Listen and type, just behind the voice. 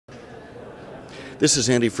This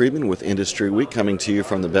is Andy Friedman with Industry Week coming to you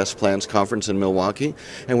from the Best Plans Conference in Milwaukee.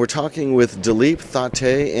 And we're talking with Dileep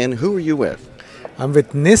Thatte. And who are you with? I'm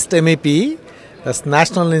with NIST MEP, that's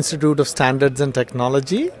National Institute of Standards and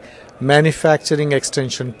Technology, Manufacturing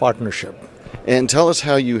Extension Partnership. And tell us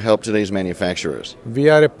how you help today's manufacturers. We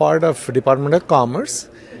are a part of Department of Commerce,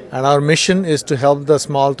 and our mission is to help the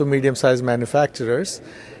small to medium-sized manufacturers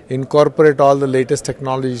incorporate all the latest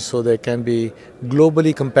technologies so they can be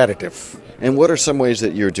globally competitive. And what are some ways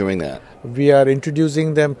that you're doing that? We are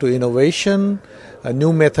introducing them to innovation,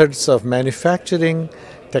 new methods of manufacturing,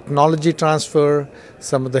 technology transfer,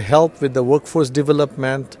 some of the help with the workforce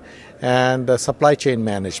development, and supply chain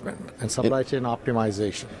management and supply chain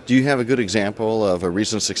optimization. Do you have a good example of a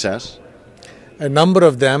recent success? A number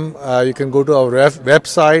of them. You can go to our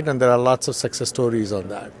website, and there are lots of success stories on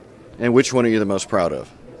that. And which one are you the most proud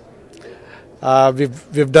of?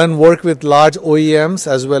 We've done work with large OEMs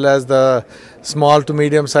as well as the small to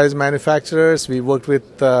medium-sized manufacturers. We worked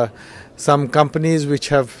with some companies which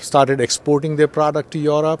have started exporting their product to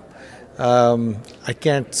Europe. I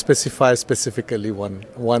can't specify specifically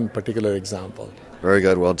one particular example. Very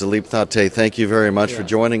good. Well, Dileep Thatte, thank you very much for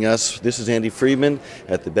joining us. This is Andy Friedman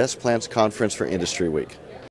at the Best Plans Conference for Industry Week.